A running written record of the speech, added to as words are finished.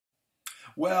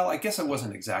Well, I guess I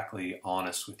wasn't exactly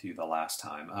honest with you the last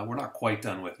time. We're not quite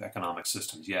done with economic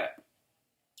systems yet.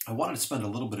 I wanted to spend a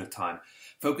little bit of time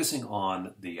focusing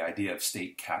on the idea of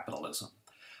state capitalism,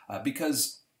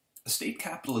 because state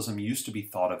capitalism used to be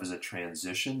thought of as a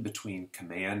transition between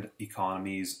command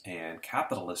economies and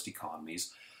capitalist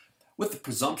economies, with the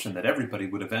presumption that everybody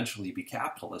would eventually be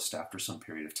capitalist after some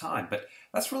period of time. But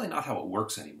that's really not how it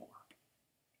works anymore.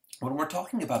 When we're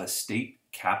talking about a state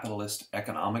capitalist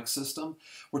economic system,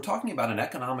 we're talking about an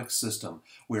economic system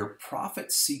where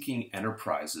profit-seeking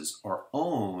enterprises are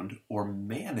owned or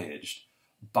managed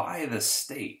by the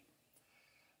state.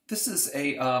 This is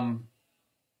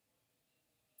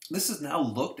this is now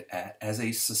looked at as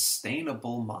a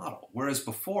sustainable model, whereas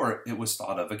before it was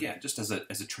thought of, again, just as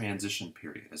a transition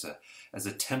period, as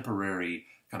a temporary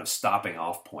kind of stopping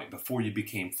off point before you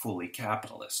became fully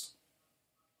capitalist.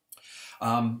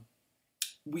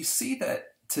 We see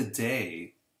that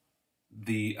today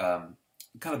the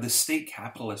kind of the state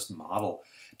capitalist model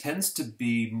tends to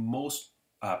be most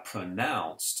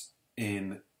pronounced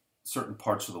in certain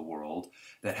parts of the world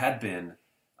that had been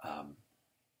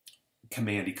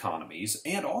command economies,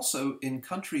 and also in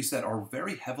countries that are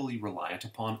very heavily reliant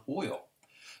upon oil.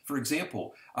 For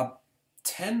example,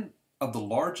 10 of the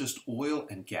largest oil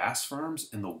and gas firms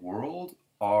in the world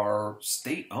are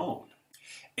state-owned.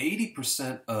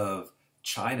 80% of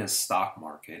China's stock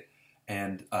market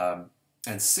and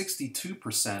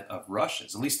 62% of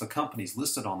Russia's, at least the companies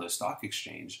listed on those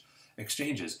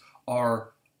exchanges,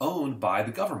 are owned by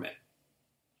the government.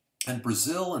 And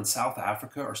Brazil and South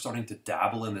Africa are starting to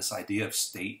dabble in this idea of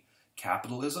state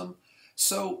capitalism.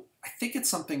 So I think it's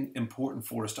something important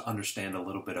for us to understand a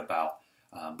little bit about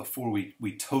before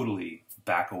we totally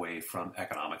back away from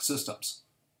economic systems.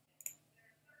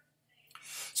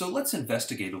 So let's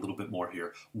investigate a little bit more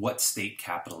here what state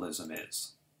capitalism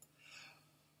is.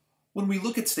 When we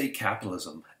look at state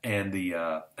capitalism and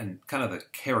kind of the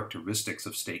characteristics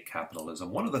of state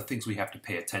capitalism, one of the things we have to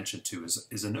pay attention to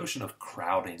is a notion of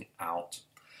crowding out.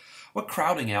 What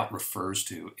crowding out refers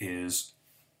to is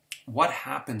what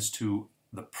happens to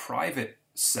the private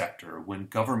sector when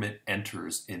government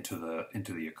enters into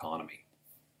the economy.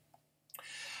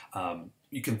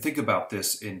 You can think about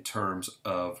this in terms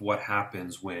of what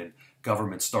happens when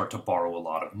governments start to borrow a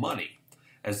lot of money.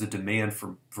 As the demand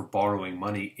for borrowing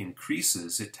money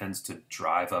increases, it tends to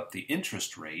drive up the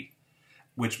interest rate,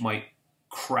 which might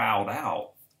crowd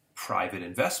out private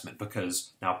investment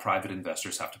because now private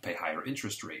investors have to pay higher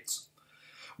interest rates.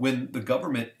 When the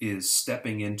government is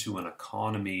stepping into an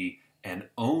economy and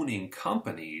owning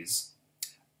companies,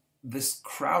 this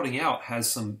crowding out has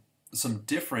some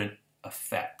different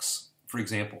effects. For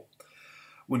example,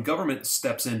 when government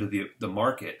steps into the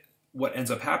market, what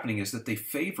ends up happening is that they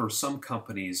favor some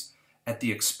companies at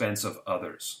the expense of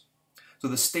others. So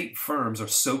the state firms are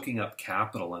soaking up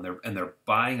capital and they're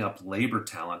buying up labor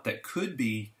talent that could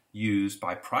be used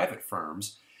by private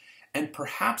firms and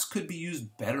perhaps could be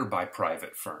used better by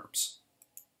private firms.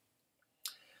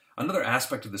 Another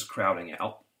aspect of this crowding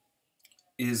out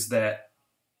is that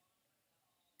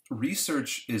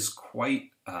research is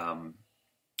quite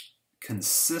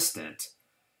consistent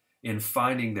in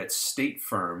finding that state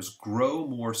firms grow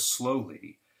more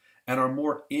slowly and are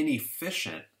more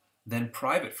inefficient than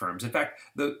private firms. In fact,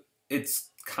 it's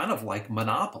kind of like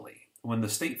monopoly. When the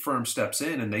state firm steps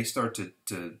in and they start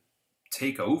to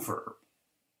take over,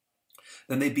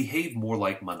 then they behave more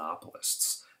like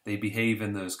monopolists. They behave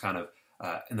in those kind of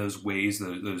in those ways,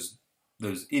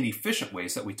 those inefficient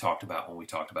ways that we talked about when we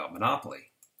talked about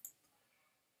monopoly.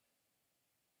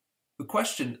 The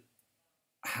question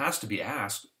has to be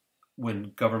asked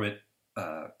when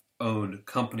government-owned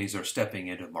companies are stepping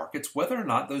into markets, whether or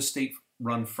not those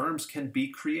state-run firms can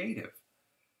be creative.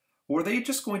 Or are they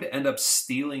just going to end up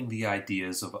stealing the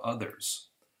ideas of others?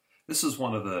 This is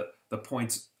one of the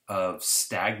points of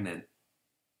stagnant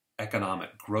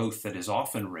economic growth that is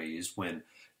often raised when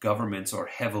governments are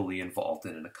heavily involved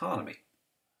in an economy.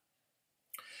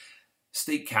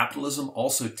 State capitalism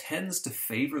also tends to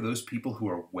favor those people who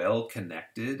are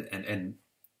well-connected and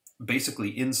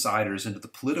basically insiders into the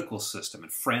political system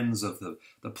and friends of the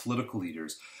political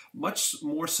leaders, much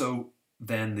more so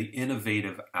than the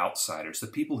innovative outsiders, the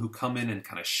people who come in and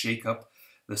kind of shake up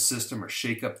the system or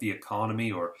shake up the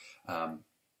economy or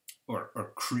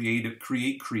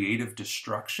create creative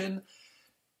destruction.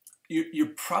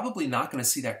 You're probably not going to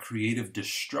see that creative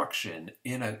destruction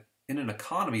in an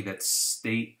economy that's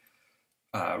state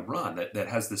run, that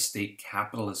has the state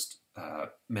capitalist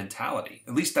mentality.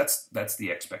 At least that's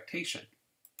the expectation.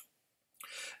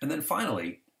 And then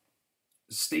finally,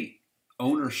 state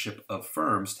ownership of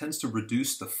firms tends to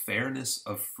reduce the fairness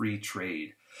of free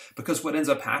trade. Because what ends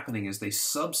up happening is they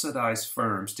subsidize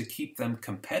firms to keep them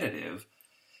competitive,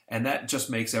 and that just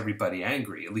makes everybody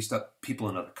angry, at least people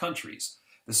in other countries.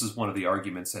 This is one of the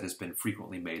arguments that has been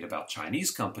frequently made about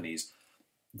Chinese companies,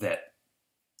 that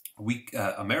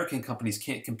American companies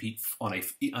can't compete on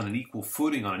an equal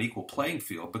footing, on an equal playing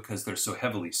field, because they're so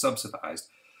heavily subsidized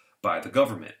by the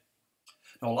government.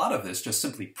 Now, a lot of this just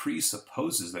simply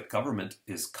presupposes that government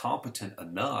is competent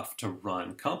enough to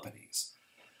run companies.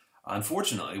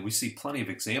 Unfortunately, we see plenty of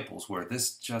examples where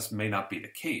this just may not be the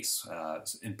case.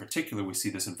 In particular, we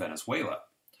see this in Venezuela,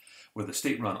 where the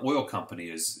state-run oil company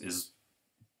is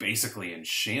basically in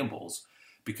shambles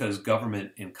because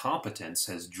government incompetence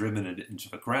has driven it into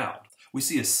the ground. We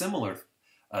see a similar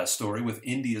story with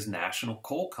India's national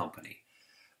coal company.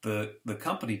 The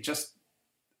company just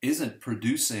isn't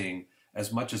producing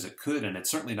as much as it could, and it's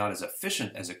certainly not as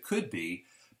efficient as it could be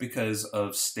because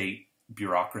of state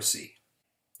bureaucracy.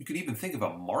 You could even think of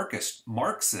a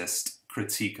Marxist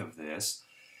critique of this,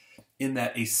 in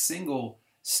that a single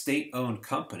state-owned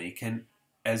company can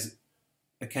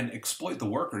exploit the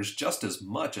workers just as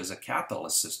much as a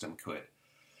capitalist system could.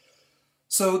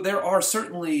 So there are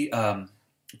certainly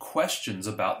questions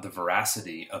about the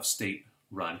veracity of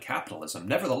state-run capitalism.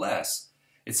 Nevertheless,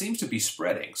 it seems to be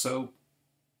spreading. So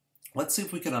let's see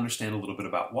if we can understand a little bit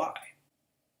about why.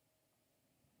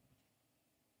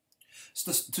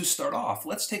 So to start off,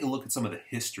 let's take a look at some of the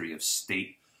history of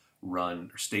state-run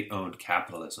or state-owned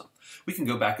capitalism. We can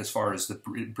go back as far as the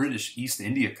British East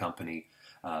India Company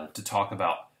to talk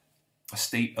about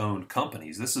state-owned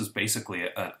companies. This is basically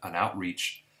an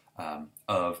outreach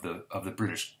of the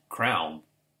British Crown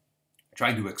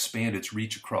trying to expand its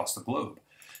reach across the globe.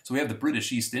 So we have the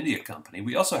British East India Company.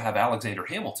 We also have Alexander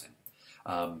Hamilton.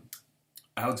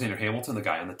 Alexander Hamilton, the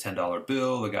guy on the $10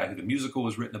 bill, the guy who the musical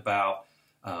was written about,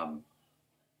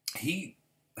 he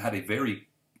had a very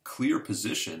clear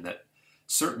position that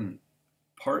certain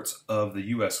parts of the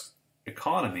U.S.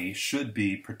 economy should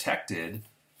be protected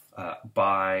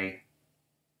by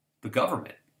the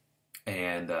government.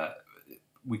 And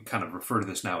we kind of refer to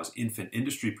this now as infant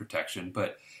industry protection,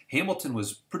 but Hamilton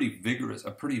was a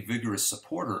pretty vigorous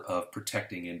supporter of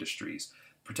protecting industries,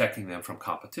 protecting them from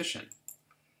competition.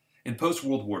 In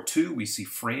post-World War II, we see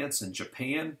France and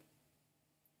Japan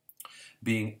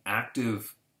being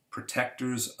active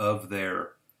protectors of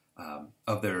their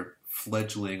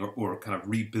fledgling or kind of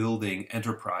rebuilding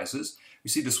enterprises. We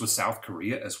see this with South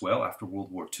Korea as well after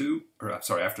World War II,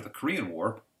 after the Korean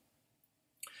War.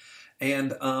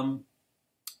 And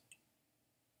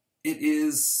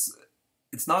it's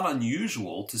not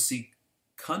unusual to see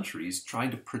countries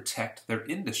trying to protect their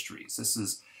industries. This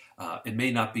is it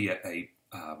may not be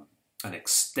an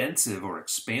extensive or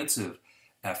expansive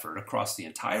effort across the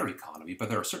entire economy, but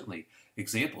there are certainly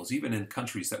examples, even in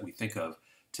countries that we think of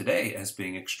today as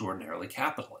being extraordinarily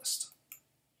capitalist.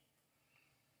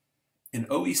 In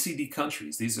OECD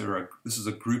countries, this is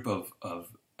a group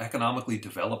of economically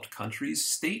developed countries,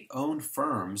 state-owned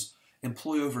firms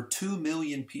employ over 2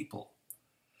 million people.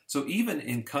 So even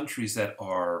in countries that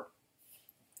are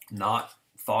not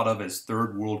thought of as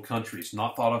third world countries,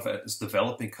 not thought of as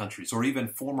developing countries, or even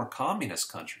former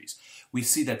communist countries, we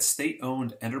see that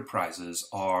state-owned enterprises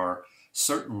are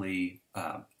certainly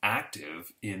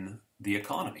active in the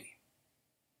economy.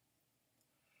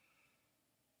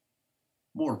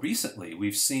 More recently,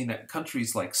 we've seen that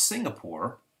countries like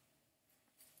Singapore,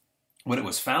 when it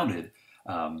was founded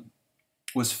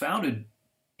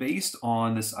based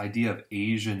on this idea of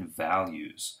Asian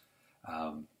values.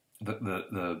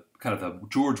 The kind of the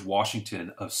George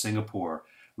Washington of Singapore,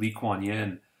 Lee Kuan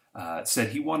Yew, said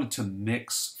he wanted to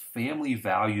mix family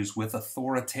values with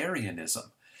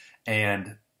authoritarianism,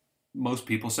 and most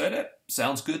people said it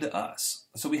sounds good to us.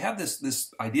 So we have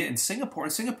this idea in Singapore,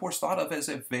 and Singapore's thought of as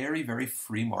a very, very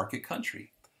free market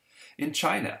country. In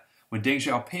China, when Deng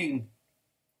Xiaoping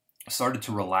started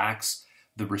to relax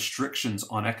the restrictions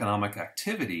on economic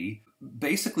activity,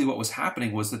 basically what was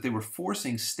happening was that they were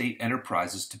forcing state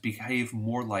enterprises to behave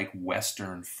more like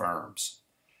Western firms.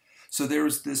 So there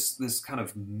was this kind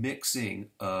of mixing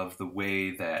of the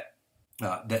way that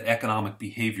that economic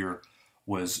behavior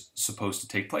was supposed to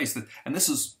take place. And this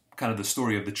is kind of the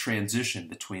story of the transition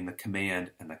between the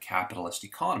command and the capitalist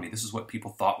economy. This is what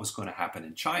people thought was going to happen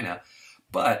in China,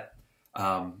 but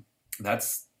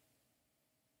that's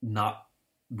not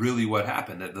really what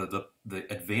happened. The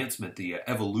advancement, the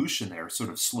evolution there sort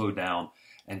of slowed down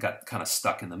and got kind of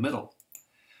stuck in the middle.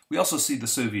 We also see the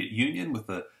Soviet Union with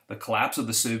the collapse of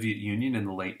the Soviet Union in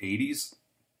the late 80s,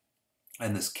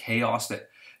 and this chaos that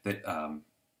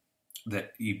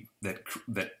that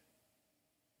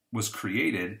was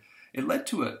created, it led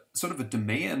to a sort of a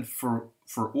demand for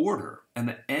order, and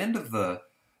the end of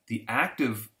the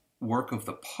active work of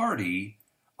the party,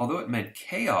 although it meant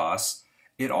chaos,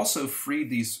 it also freed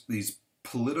these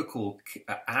political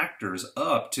actors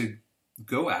up to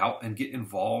go out and get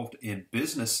involved in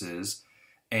businesses,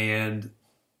 and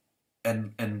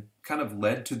kind of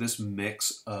led to this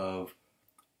mix of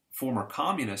former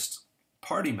communist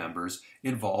party members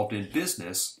involved in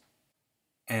business,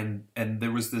 and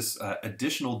there was this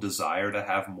additional desire to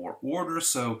have more order.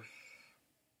 So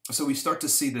we start to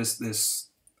see this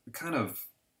kind of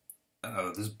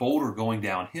this boulder going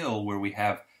downhill, where we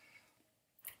have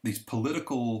these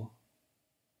political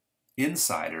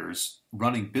insiders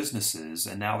running businesses,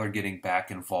 and now they're getting back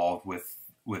involved with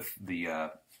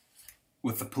the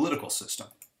political system.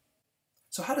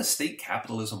 So how does state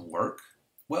capitalism work?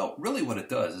 Well, really what it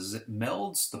does is it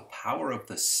melds the power of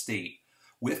the state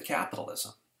with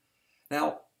capitalism.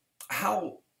 Now,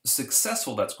 how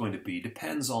successful that's going to be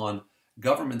depends on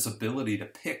government's ability to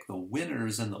pick the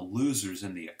winners and the losers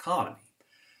in the economy.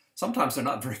 Sometimes they're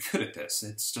not very good at this.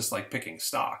 It's just like picking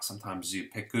stocks. Sometimes you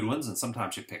pick good ones and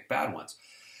sometimes you pick bad ones.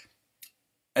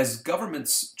 As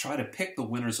governments try to pick the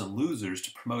winners and losers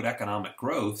to promote economic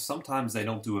growth, sometimes they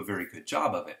don't do a very good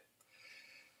job of it.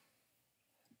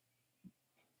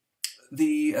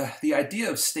 The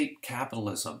idea of state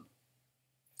capitalism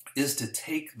is to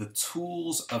take the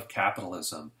tools of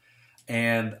capitalism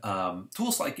and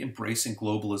tools like embracing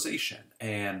globalization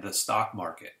and the stock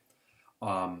market,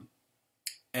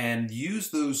 and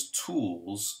use those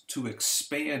tools to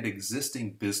expand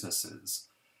existing businesses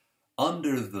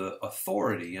under the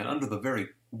authority and under the very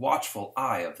watchful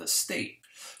eye of the state.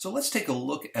 So let's take a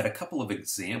look at a couple of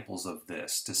examples of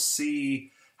this to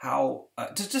see how,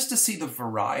 just to see the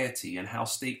variety and how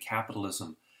state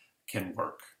capitalism can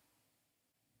work.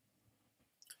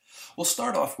 We'll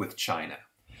start off with China.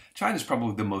 China is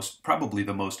probably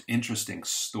the most interesting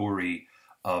story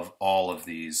of all of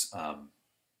these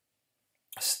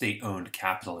state-owned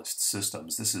capitalist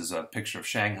systems. This is a picture of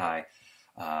Shanghai,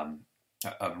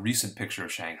 a recent picture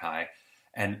of Shanghai,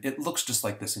 and it looks just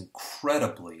like this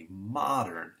incredibly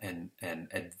modern and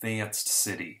advanced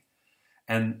city,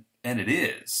 and it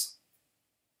is.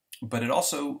 But it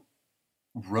also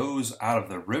rose out of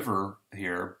the river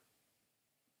here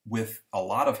with a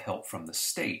lot of help from the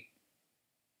state.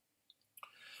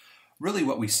 Really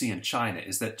what we see in China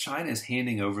is that China is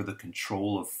handing over the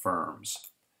control of firms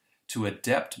to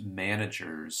adept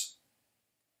managers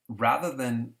rather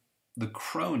than the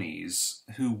cronies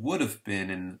who would have been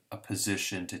in a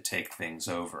position to take things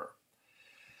over.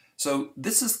 So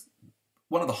this is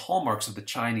one of the hallmarks of the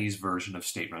Chinese version of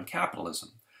state-run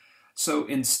capitalism. So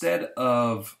instead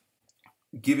of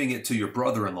giving it to your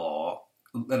brother-in-law,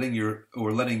 letting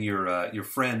your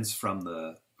friends from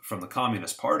the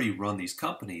Communist Party run these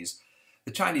companies,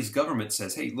 the Chinese government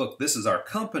says, hey, look, this is our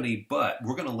company, but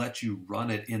we're going to let you run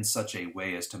it in such a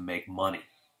way as to make money.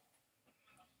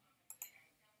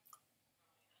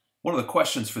 One of the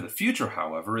questions for the future,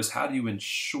 however, is how do you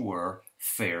ensure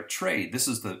fair trade? This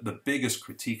is the biggest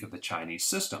critique of the Chinese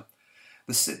system.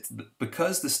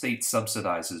 Because the state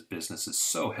subsidizes businesses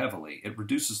so heavily, it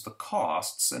reduces the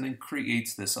costs and then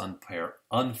creates this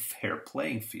unfair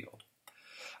playing field.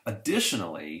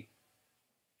 Additionally,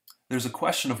 there's a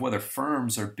question of whether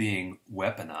firms are being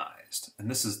weaponized. And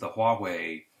this is the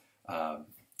Huawei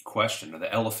question, or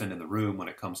the elephant in the room when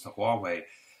it comes to Huawei.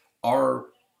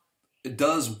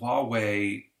 Does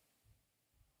Huawei,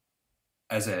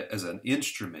 as an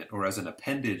instrument or as an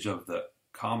appendage of the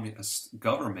communist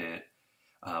government,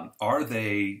 are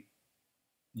they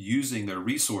using their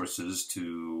resources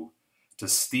to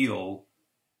steal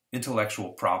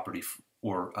intellectual property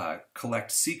or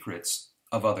collect secrets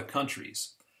of other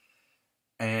countries?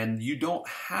 And you don't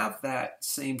have that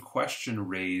same question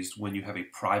raised when you have a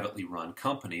privately run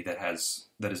company that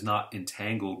is not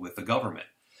entangled with the government.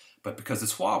 But because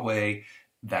it's Huawei,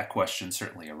 that question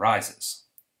certainly arises.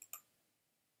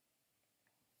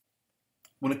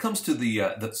 When it comes to the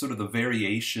sort of the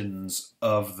variations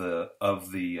of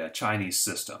the Chinese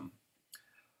system,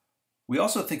 we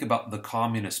also think about the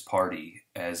Communist Party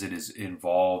as it is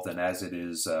involved and as it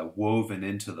is woven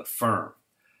into the firm.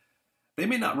 They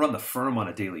may not run the firm on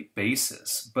a daily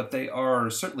basis, but they are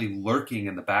certainly lurking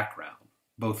in the background,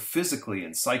 both physically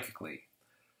and psychically.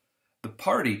 The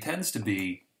party tends to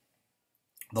be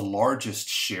the largest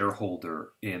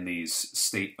shareholder in these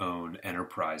state-owned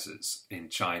enterprises in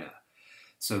China.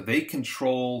 So they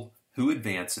control who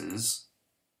advances,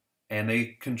 and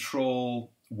they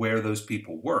control where those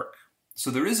people work. So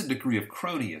there is a degree of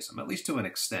cronyism, at least to an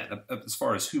extent, as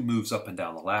far as who moves up and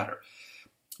down the ladder.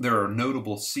 There are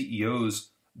notable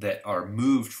CEOs that are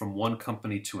moved from one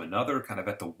company to another, kind of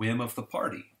at the whim of the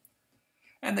party.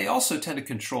 And they also tend to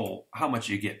control how much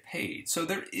you get paid. So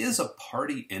there is a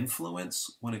party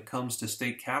influence when it comes to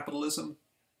state capitalism,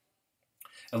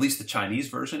 at least the Chinese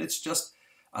version. It's just,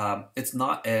 it's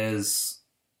not as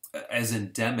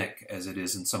endemic as it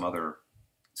is in some other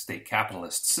state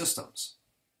capitalist systems.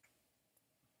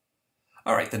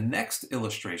 All right, the next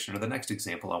illustration, or the next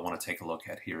example I want to take a look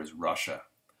at here is Russia.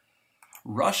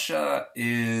 Russia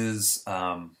is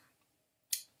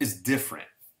different.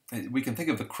 We can think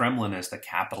of the Kremlin as the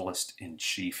capitalist in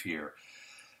chief here.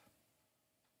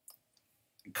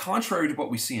 Contrary to what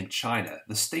we see in China,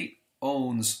 the state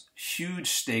owns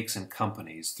huge stakes in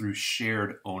companies through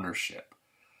shared ownership.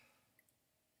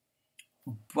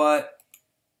 But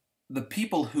the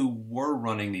people who were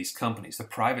running these companies, the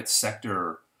private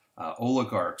sector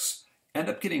oligarchs, end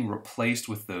up getting replaced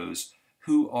with those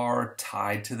who are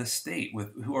tied to the state,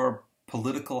 who are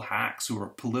political hacks, who are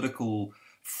political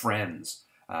friends,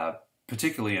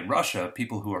 particularly in Russia,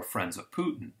 people who are friends of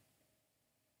Putin.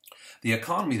 The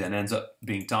economy then ends up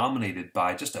being dominated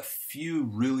by just a few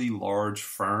really large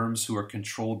firms who are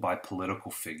controlled by political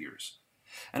figures.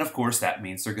 And of course, that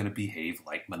means they're going to behave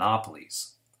like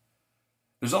monopolies.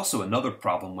 There's also another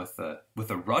problem with the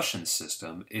Russian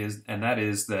system, and that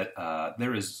is that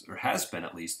there is, or has been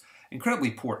at least, incredibly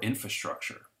poor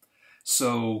infrastructure.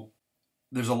 So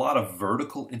there's a lot of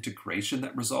vertical integration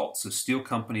that results. So steel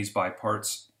companies buy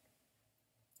parts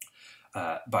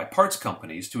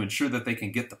companies to ensure that they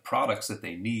can get the products that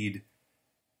they need,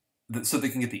 so they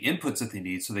can get the inputs that they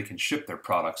need so they can ship their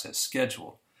products as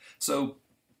scheduled. So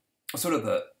sort of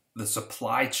the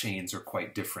supply chains are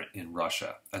quite different in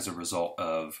Russia as a result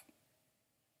of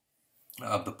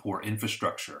the poor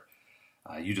infrastructure.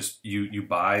 You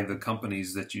buy the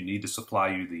companies that you need to supply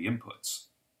you the inputs.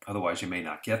 Otherwise, you may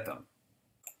not get them.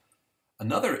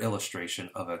 Another illustration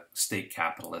of a state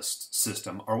capitalist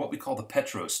system are what we call the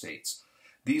petrostates.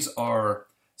 These are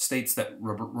states that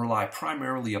rely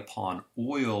primarily upon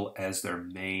oil as their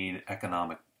main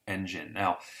economic engine.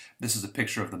 Now, this is a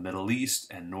picture of the Middle East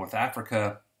and North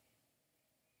Africa,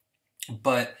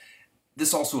 but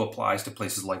this also applies to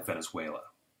places like Venezuela.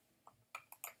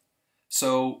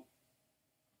 So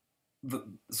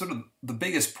the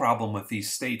biggest problem with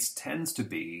these states tends to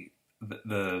be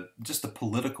just the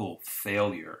political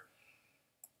failure.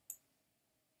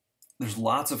 There's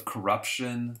lots of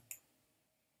corruption.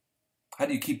 How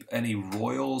do you keep any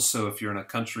royals? So if you're in a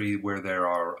country where there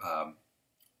are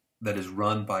that is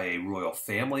run by a royal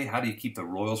family, how do you keep the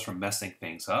royals from messing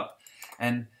things up?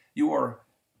 And you are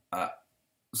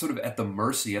sort of at the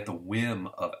mercy, at the whim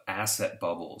of asset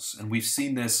bubbles. And we've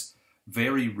seen this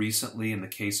very recently in the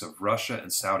case of Russia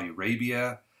and Saudi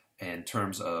Arabia in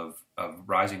terms of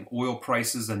rising oil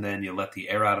prices, and then you let the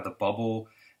air out of the bubble,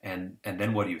 and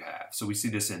then what do you have? So we see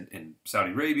this in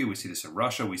Saudi Arabia, we see this in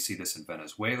Russia, we see this in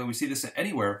Venezuela, we see this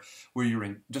anywhere where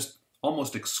you're just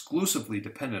almost exclusively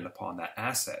dependent upon that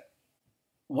asset.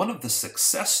 One of the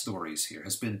success stories here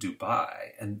has been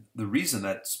Dubai, and the reason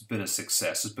that's been a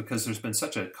success is because there's been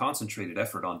such a concentrated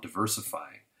effort on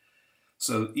diversifying.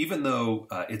 So even though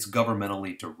it's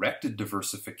governmentally directed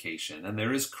diversification, and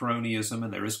there is cronyism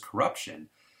and there is corruption,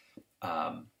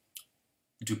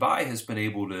 Dubai has been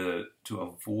able to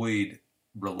avoid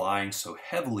relying so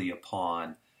heavily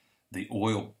upon the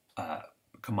oil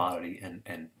commodity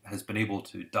and has been able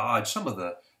to dodge some of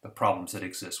the problems that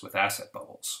exist with asset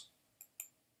bubbles.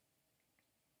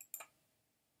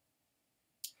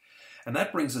 And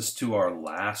that brings us to our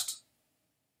last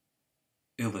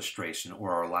illustration,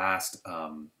 or our last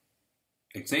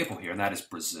example here, and that is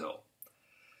Brazil.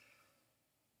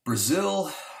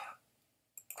 Brazil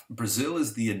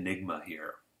is the enigma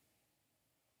here.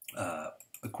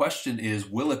 The question is,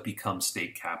 will it become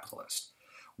state capitalist?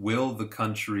 Will the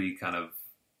country kind of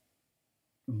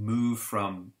move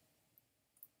from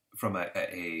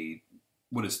a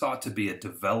what is thought to be a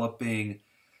developing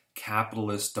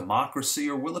capitalist democracy,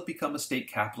 or will it become a state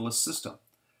capitalist system?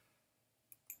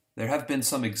 There have been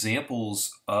some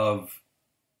examples of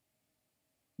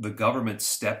the government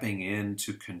stepping in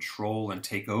to control and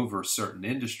take over certain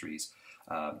industries.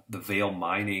 The Vale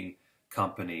Mining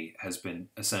Company has been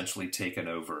essentially taken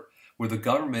over, where the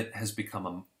government has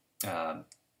become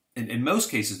in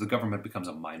most cases, the government becomes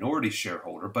a minority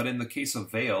shareholder, but in the case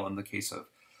of Vale, in the case of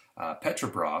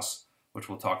Petrobras, which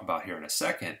we'll talk about here in a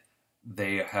second,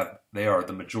 they are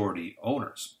the majority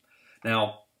owners.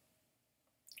 Now,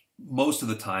 Most of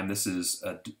the time, this is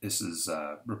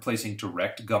replacing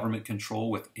direct government control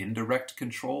with indirect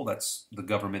control. That's the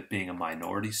government being a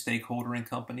minority stakeholder in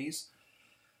companies.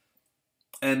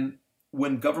 And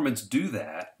when governments do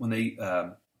that, when they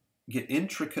get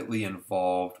intricately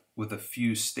involved with a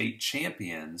few state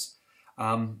champions,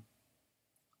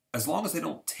 as long as they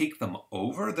don't take them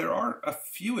over, there are a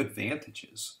few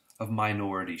advantages of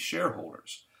minority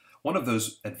shareholders. One of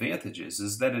those advantages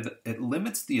is that it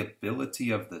limits the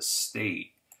ability of the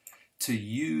state to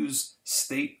use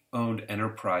state-owned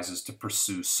enterprises to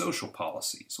pursue social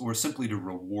policies or simply to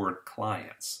reward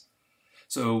clients.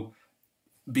 So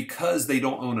because they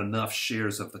don't own enough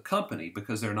shares of the company,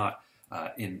 because they're not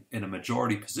in a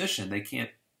majority position, they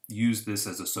can't use this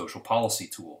as a social policy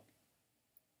tool.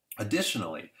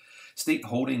 Additionally, state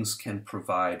holdings can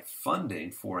provide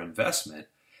funding for investment,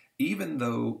 even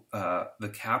though the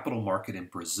capital market in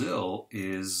Brazil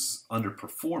is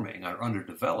underperforming or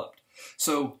underdeveloped.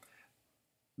 So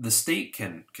the state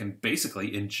can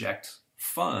basically inject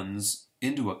funds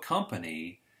into a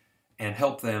company and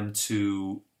help them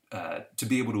to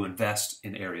be able to invest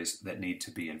in areas that need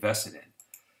to be invested in.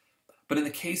 But in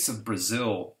the case of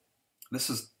Brazil, this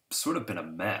has sort of been a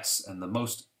mess, and the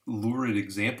most lurid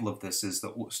example of this is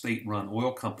the state-run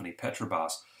oil company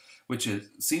Petrobras, which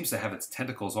seems to have its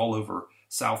tentacles all over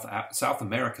South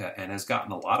America and has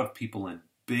gotten a lot of people in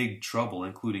big trouble,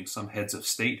 including some heads of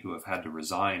state who have had to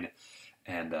resign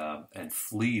and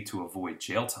flee to avoid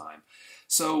jail time.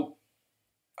 So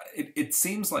it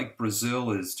seems like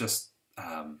Brazil is just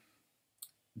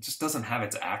doesn't have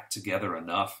its act together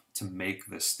enough to make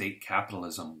the state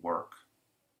capitalism work.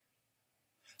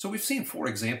 So we've seen 4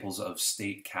 examples of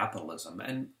state capitalism,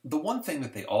 and the one thing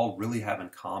that they all really have in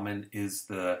common is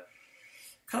the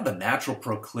kind of the natural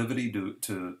proclivity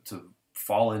to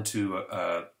fall into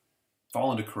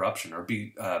corruption or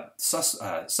be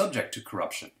subject to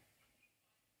corruption.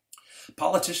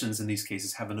 Politicians in these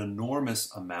cases have an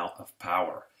enormous amount of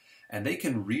power, and they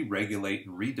can re-regulate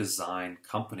and redesign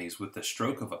companies with the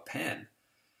stroke of a pen.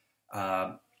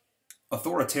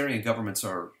 Authoritarian governments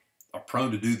are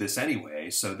prone to do this anyway,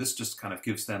 so this just kind of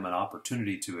gives them an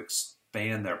opportunity to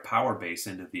expand their power base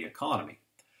into the economy.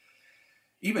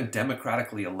 Even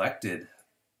democratically elected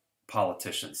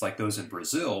politicians, like those in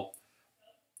Brazil,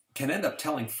 can end up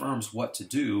telling firms what to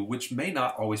do, which may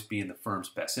not always be in the firm's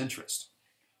best interest.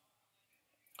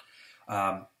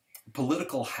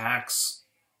 Political hacks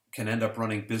can end up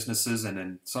running businesses, and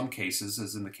in some cases,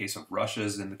 as in the case of Russia,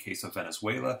 as in the case of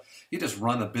Venezuela, you just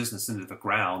run a business into the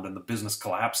ground and the business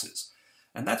collapses.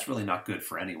 And that's really not good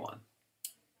for anyone.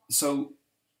 So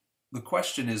the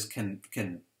question is,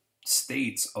 can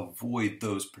states avoid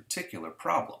those particular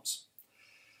problems?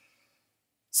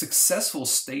 Successful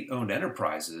state-owned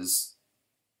enterprises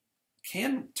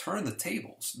can turn the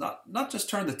tables, not just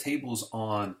turn the tables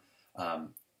on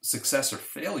success or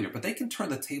failure, but they can turn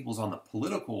the tables on the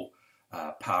political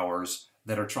powers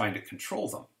that are trying to control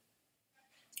them.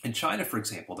 In China, for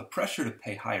example, the pressure to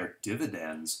pay higher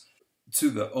dividends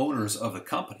to the owners of the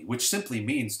company, which simply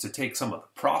means to take some of the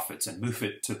profits and move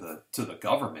it to the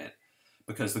government,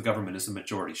 because the government is the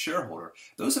majority shareholder,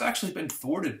 those have actually been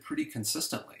thwarted pretty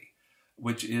consistently,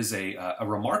 which is a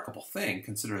remarkable thing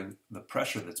considering the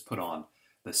pressure that's put on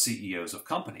the CEOs of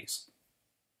companies.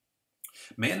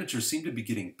 Managers seem to be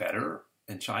getting better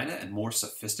in China and more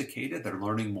sophisticated. They're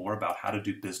learning more about how to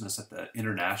do business at the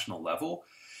international level.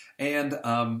 And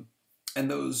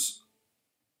those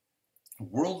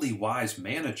worldly wise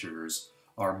managers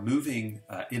are moving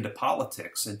into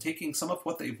politics and taking some of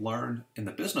what they've learned in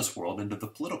the business world into the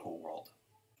political world.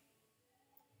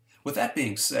 With that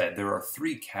being said, there are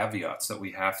 3 caveats that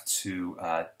we have to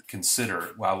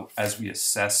consider as we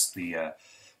assess the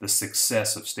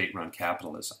success of state-run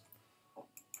capitalism.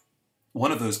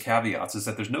 One of those caveats is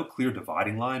that there's no clear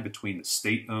dividing line between the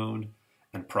state-owned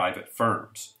and private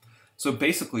firms. So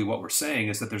basically what we're saying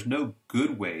is that there's no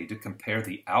good way to compare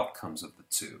the outcomes of the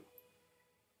two.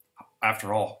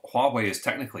 After all, Huawei is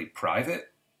technically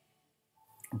private,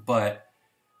 but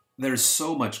there's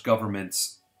so much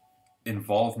government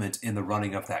involvement in the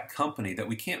running of that company that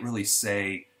we can't really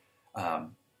say,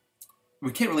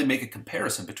 we can't really make a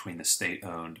comparison between the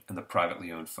state-owned and the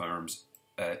privately owned firms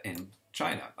in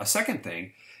China. A second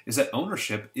thing is that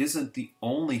ownership isn't the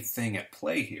only thing at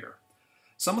play here.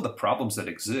 Some of the problems that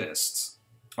exist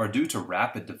are due to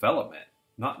rapid development,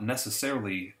 not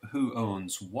necessarily who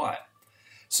owns what.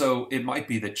 So it might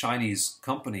be that Chinese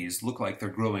companies look like they're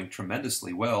growing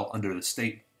tremendously well under the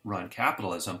state-run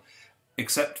capitalism,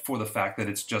 except for the fact that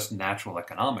it's just natural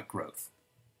economic growth.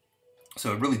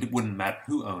 So it really wouldn't matter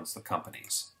who owns the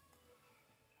companies.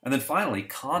 And then finally,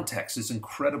 context is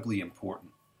incredibly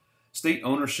important. State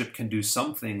ownership can do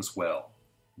some things well.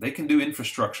 They can do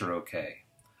infrastructure okay.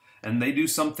 And they do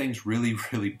some things really,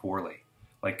 really poorly,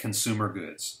 like consumer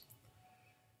goods.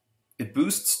 It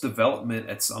boosts development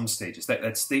at some stages.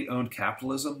 That state-owned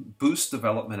capitalism boosts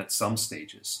development at some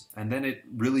stages, and then it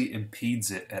really impedes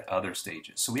it at other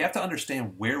stages. So we have to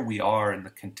understand where we are in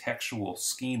the contextual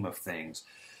scheme of things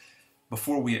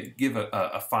before we give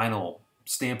a final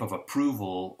stamp of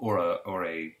approval or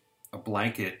a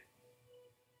blanket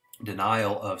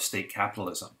denial of state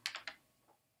capitalism.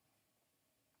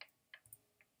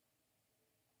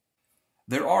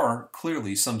 There are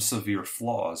clearly some severe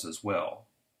flaws as well.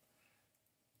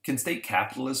 Can state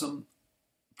capitalism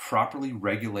properly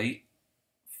regulate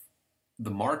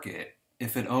the market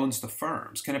if it owns the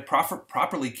firms? Can it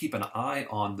properly keep an eye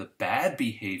on the bad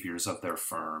behaviors of their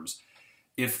firms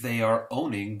if they are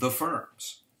owning the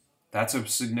firms? That's a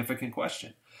significant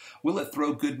question. Will it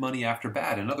throw good money after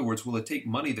bad? In other words, will it take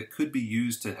money that could be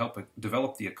used to help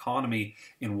develop the economy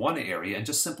in one area and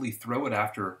just simply throw it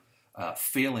after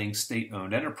failing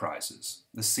state-owned enterprises?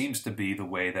 This seems to be the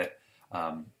way that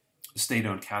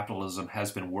state-owned capitalism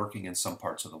has been working in some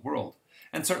parts of the world,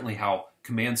 and certainly how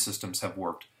command systems have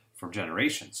worked for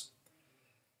generations.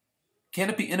 Can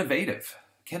it be innovative?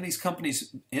 Can these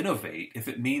companies innovate if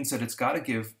it means that it's got to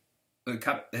give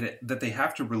that they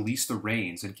have to release the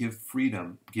reins and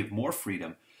give more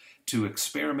freedom to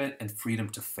experiment and freedom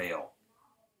to fail?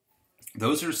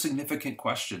 Those are significant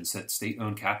questions that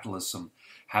state-owned capitalism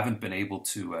haven't been able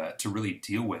to really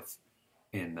deal with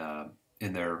in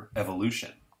their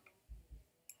evolution.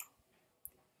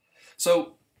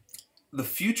 So the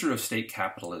future of state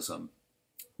capitalism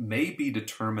may be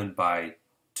determined by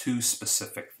two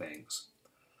specific things.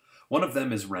 One of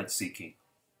them is rent-seeking.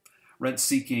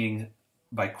 Rent-seeking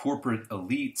by corporate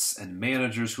elites and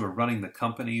managers who are running the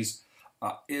companies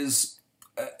is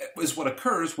what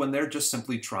occurs when they're just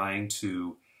simply trying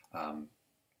to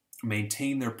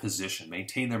maintain their position,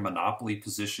 maintain their monopoly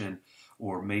position,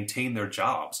 or maintain their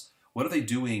jobs. What are they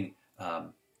doing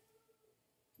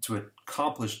to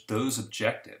accomplish those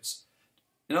objectives?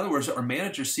 In other words, are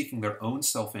managers seeking their own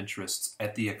self-interests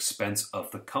at the expense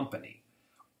of the company?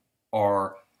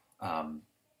 Are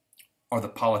the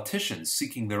politicians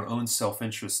seeking their own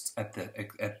self-interests at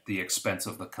the expense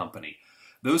of the company?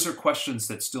 Those are questions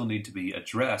that still need to be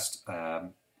addressed,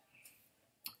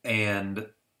 and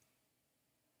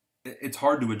it's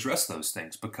hard to address those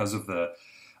things because of the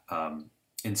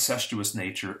incestuous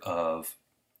nature of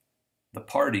the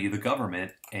party, the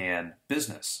government, and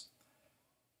business.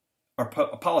 Are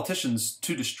politicians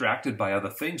too distracted by other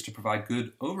things to provide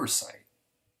good oversight?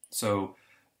 So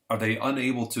are they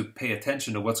unable to pay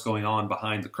attention to what's going on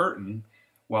behind the curtain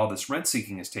while this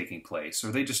rent-seeking is taking place? Or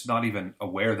are they just not even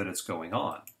aware that it's going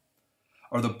on?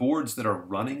 Are the boards that are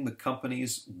running the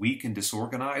companies weak and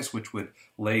disorganized, which would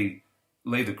lay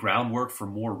the groundwork for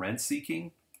more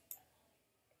rent-seeking?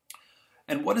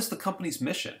 And what is the company's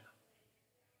mission?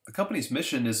 The company's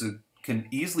mission can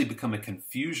easily become a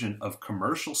confusion of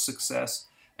commercial success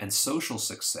and social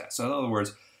success. So in other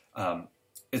words,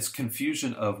 it's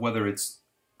confusion of whether it's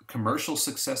commercial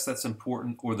success that's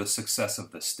important or the success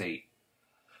of the state.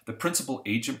 The principal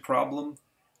agent problem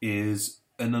is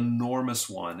an enormous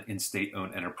one in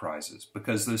state-owned enterprises,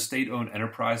 because those state-owned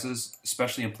enterprises,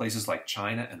 especially in places like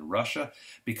China and Russia,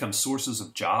 become sources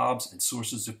of jobs and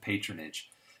sources of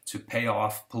patronage to pay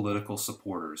off political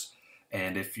supporters.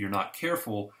 And if you're not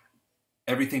careful,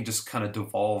 everything just kind of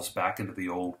devolves back into the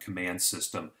old command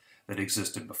system that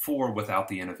existed before without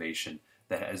the innovation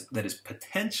that is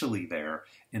potentially there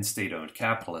in state-owned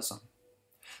capitalism.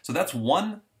 So that's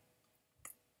one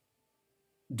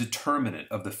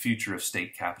determinant of the future of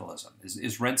state capitalism,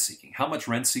 is rent-seeking. How much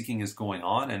rent-seeking is going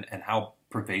on, and how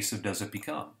pervasive does it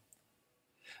become?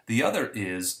 The other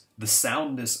is the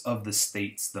soundness of the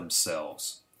states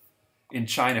themselves. In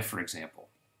China, for example,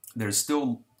 there's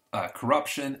still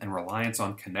corruption and reliance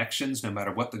on connections, no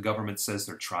matter what the government says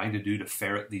they're trying to do to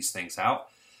ferret these things out.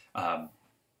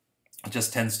 It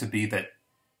just tends to be that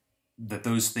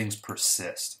those things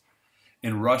persist.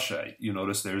 In Russia, you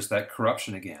notice there's that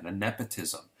corruption again, and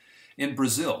nepotism. In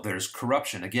Brazil, there's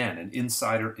corruption again, and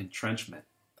insider entrenchment.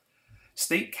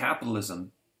 State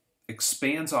capitalism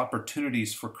expands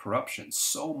opportunities for corruption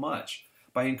so much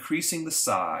by increasing the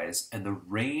size and the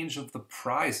range of the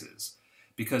prizes.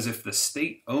 Because if the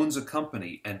state owns a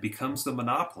company and becomes the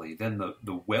monopoly, then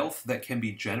the wealth that can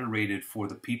be generated for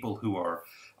the people who are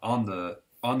on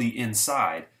the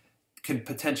inside can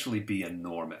potentially be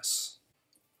enormous.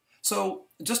 So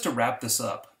just to wrap this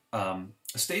up,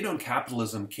 state-owned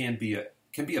capitalism can be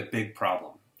a big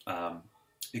problem.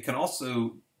 It can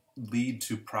also lead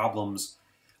to problems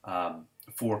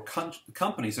for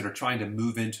companies that are trying to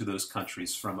move into those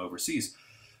countries from overseas.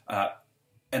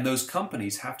 And those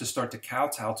companies have to start to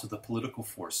kowtow to the political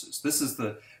forces. This is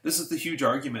the huge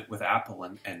argument with Apple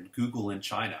and Google in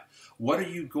China. What are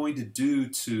you going to do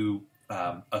to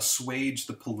assuage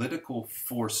the political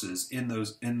forces in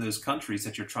those countries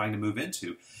that you're trying to move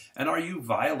into? And are you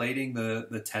violating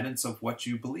the tenets of what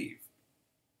you believe?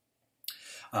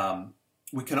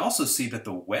 We can also see that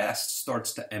the West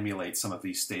starts to emulate some of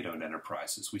these state-owned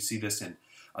enterprises. We see this in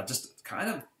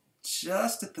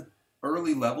just at the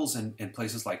early levels in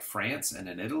places like France and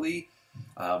in Italy.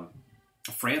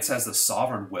 France has the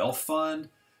sovereign wealth fund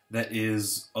that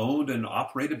is owned and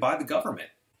operated by the government.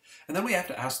 And then we have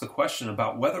to ask the question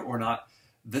about whether or not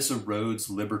this erodes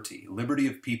liberty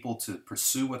of people to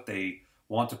pursue what they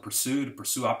want to pursue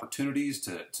opportunities,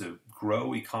 to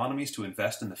grow economies, to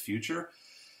invest in the future.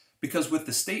 Because with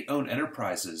the state-owned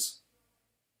enterprises,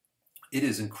 it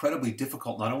is incredibly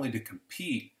difficult not only to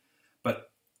compete, but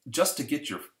just to get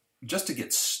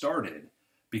started,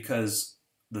 because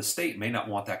the state may not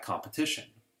want that competition.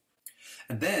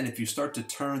 And then if you start to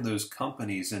turn those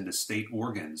companies into state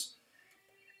organs,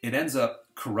 it ends up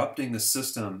corrupting the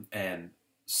system and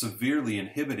severely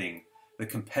inhibiting the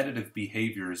competitive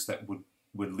behaviors that would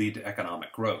lead to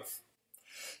economic growth.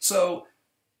 So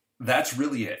that's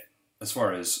really it as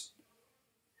far as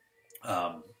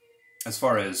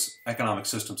economic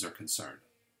systems are concerned.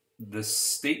 The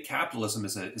state capitalism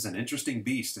is an interesting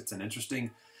beast. It's an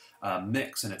interesting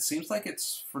mix, and it seems like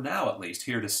it's, for now at least,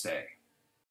 here to stay.